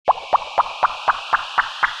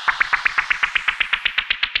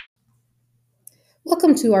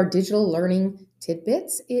Welcome to our digital learning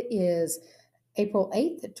tidbits. It is April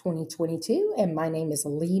 8th, 2022, and my name is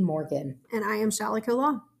Lee Morgan. And I am Shalika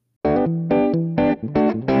Law.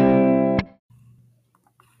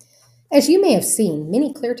 As you may have seen,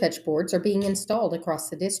 many ClearTouch boards are being installed across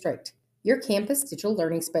the district. Your campus digital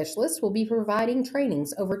learning specialist will be providing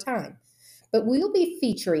trainings over time, but we'll be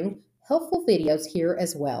featuring helpful videos here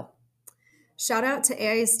as well. Shout out to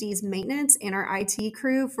AISD's maintenance and our IT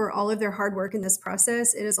crew for all of their hard work in this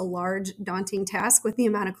process. It is a large, daunting task with the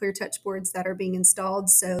amount of ClearTouch boards that are being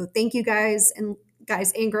installed. So thank you guys and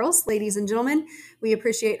girls, ladies and gentlemen. We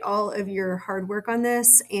appreciate all of your hard work on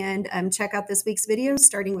this, and check out this week's video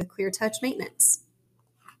starting with ClearTouch maintenance.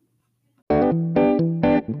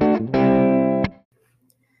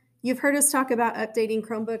 You've heard us talk about updating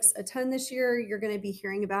Chromebooks a ton this year. You're going to be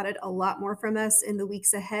hearing about it a lot more from us in the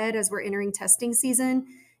weeks ahead as we're entering testing season.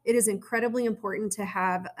 It is incredibly important to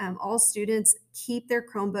have all students keep their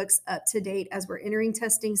Chromebooks up to date as we're entering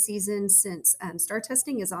testing season, since STAR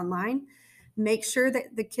testing is online. Make sure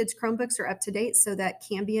that the kids' Chromebooks are up to date so that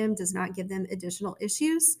Cambium does not give them additional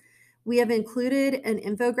issues. We have included an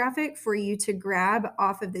infographic for you to grab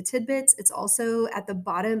off of the tidbits. It's also at the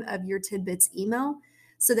bottom of your tidbits email,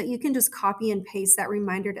 so that you can just copy and paste that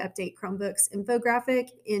reminder to update Chromebooks infographic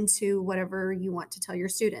into whatever you want to tell your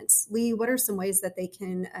students. Lee, what are some ways that they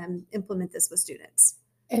can implement this with students?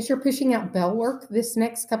 As you're pushing out bell work this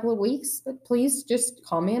next couple of weeks, please just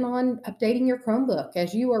comment on updating your Chromebook.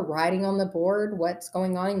 As you are writing on the board what's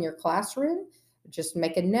going on in your classroom, just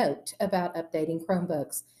make a note about updating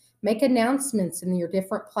Chromebooks. Make announcements in your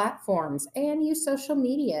different platforms and use social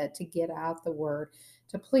media to get out the word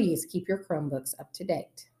to please keep your Chromebooks up to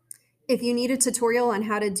date. If you need a tutorial on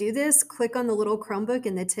how to do this, click on the little Chromebook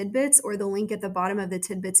in the tidbits or the link at the bottom of the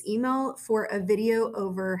tidbits email for a video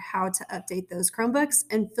over how to update those Chromebooks,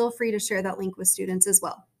 and feel free to share that link with students as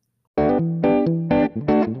well.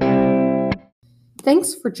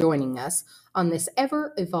 Thanks for joining us on this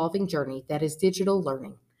ever-evolving journey that is digital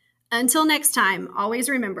learning. Until next time, always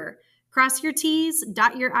remember, cross your T's,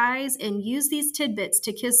 dot your I's, and use these tidbits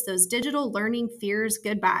to kiss those digital learning fears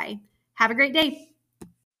goodbye. Have a great day.